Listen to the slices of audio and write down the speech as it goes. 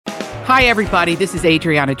Hi, everybody. This is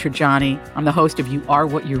Adriana Trajani. I'm the host of You Are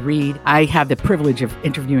What You Read. I have the privilege of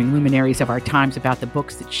interviewing luminaries of our times about the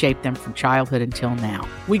books that shaped them from childhood until now.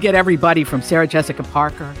 We get everybody from Sarah Jessica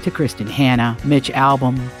Parker to Kristen Hanna, Mitch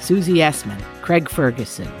Albom, Susie Essman, Craig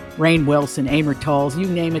Ferguson, Rainn Wilson, Amor Tolls, you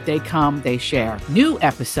name it, they come, they share. New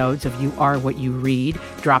episodes of You Are What You Read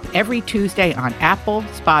drop every Tuesday on Apple,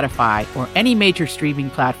 Spotify, or any major streaming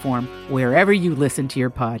platform wherever you listen to your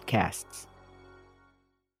podcasts.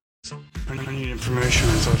 I need information.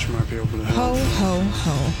 I thought you might be able to help. Ho, ho,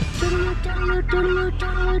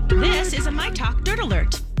 ho. This is a My Talk Dirt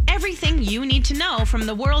Alert. Everything you need to know from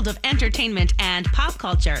the world of entertainment and pop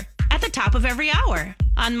culture at the top of every hour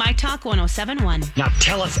on My Talk 1071. Now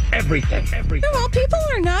tell us everything. Well, people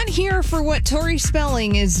are not here for what Tori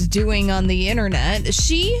Spelling is doing on the internet.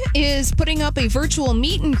 She is putting up a virtual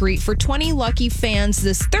meet and greet for 20 lucky fans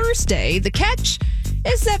this Thursday. The catch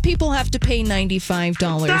is that people have to pay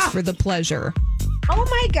 $95 for the pleasure. Oh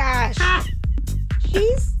my gosh.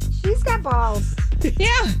 She's got balls. Yeah.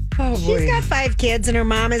 Oh, she's got 5 kids and her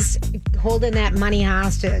mom is holding that money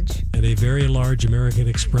hostage. And a very large American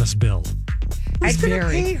Express bill. Who's going to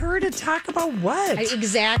pay her to talk about what?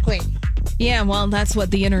 Exactly. Yeah, well, that's what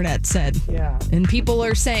the internet said. Yeah. And people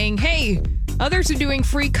are saying, hey, others are doing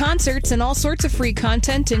free concerts and all sorts of free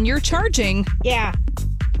content, and you're charging. Yeah.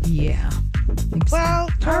 Yeah. Well,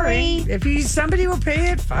 Tori, if somebody will pay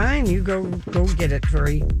it, fine. You go get it,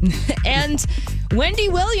 Tori. And Wendy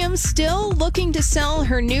Williams still looking to sell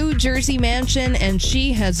her New Jersey mansion, and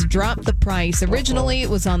she has dropped the price. Originally, it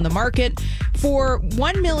was on the market for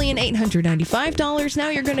 $1,895,000. Now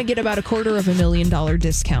you're going to get about $250,000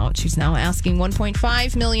 discount. She's now asking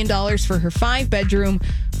 $1.5 million for her 5-bedroom,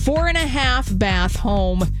 4.5-bath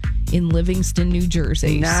home in Livingston, New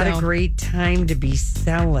Jersey. Not a great time to be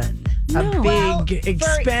selling a big,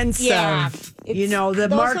 expensive. The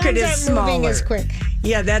market is smaller. Moving as quick.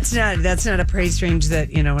 Yeah, that's not a price range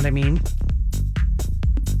that, you know what I mean?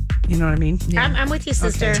 You know what I mean? Yeah. I'm with you,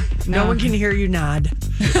 sister. Okay. No one can hear you nod.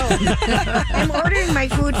 Oh. I'm ordering my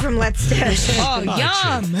food from Let's Dish. Oh,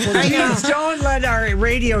 yum. Well, geez, don't let our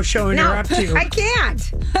radio show interrupt you. I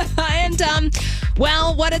can't. And,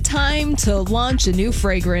 what a time to launch a new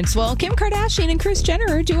fragrance. Well, Kim Kardashian and Kris Jenner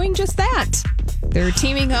are doing just that. They're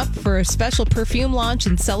teaming up for a special perfume launch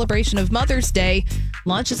in celebration of Mother's Day.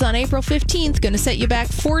 Launches on April 15th. Going to set you back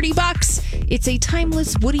 $40. It's a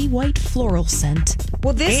timeless woody white floral scent.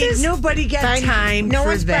 Well, nobody got time no for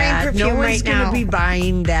one's that. buying perfume no one's right going to now. be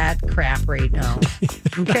buying that crap right now.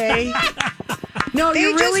 Okay? No, They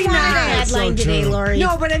you're really just wanted not. a headline today, Lori.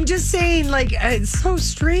 No, but I'm just saying, it's so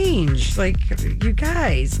strange. You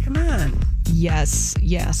guys, come on. Yes,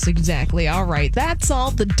 exactly. All right, that's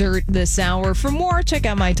all the dirt this hour. For more, check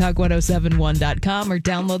out mytalk1071.com or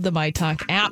download the MyTalk app.